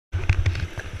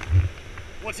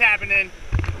What's happening?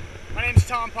 My name's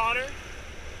Tom Potter,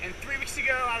 and 3 weeks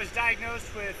ago I was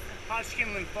diagnosed with Hodgkin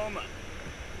lymphoma.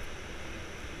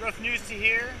 Rough news to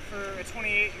hear for a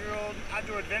 28-year-old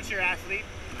outdoor adventure athlete,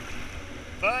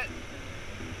 but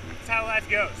that's how life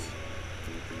goes.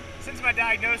 Since my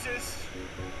diagnosis,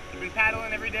 I've been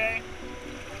paddling every day,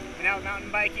 been out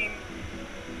mountain biking,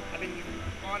 I've been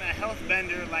on a health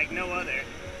bender like no other,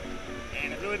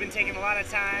 and I've really been taking a lot of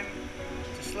time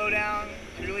to slow down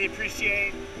and really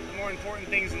appreciate the more important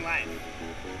things in life.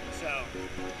 So,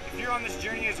 if you're on this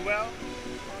journey as well,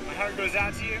 my heart goes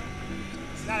out to you.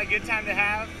 It's not a good time to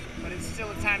have, but it's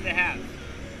still a time to have.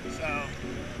 So,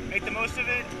 make the most of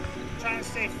it, try and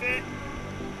stay fit,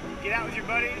 get out with your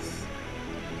buddies,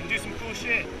 and do some cool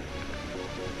shit.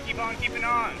 Keep on keeping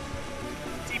on.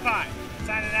 Teapot,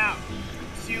 signing out.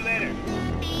 See you later.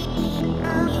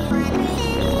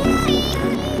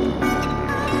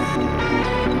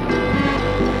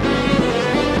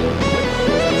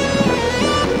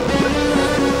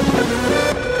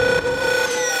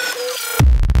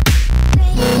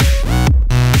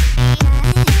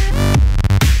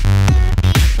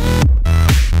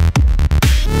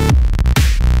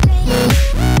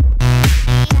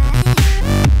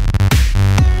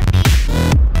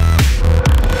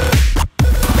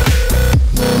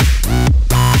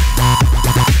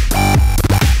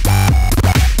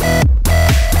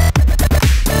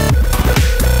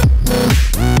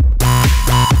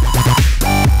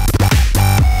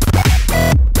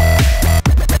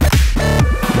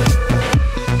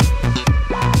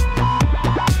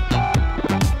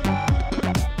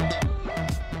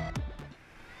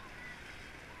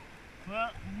 Well,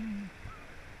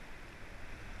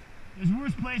 there's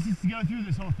worse places to go through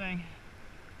this whole thing.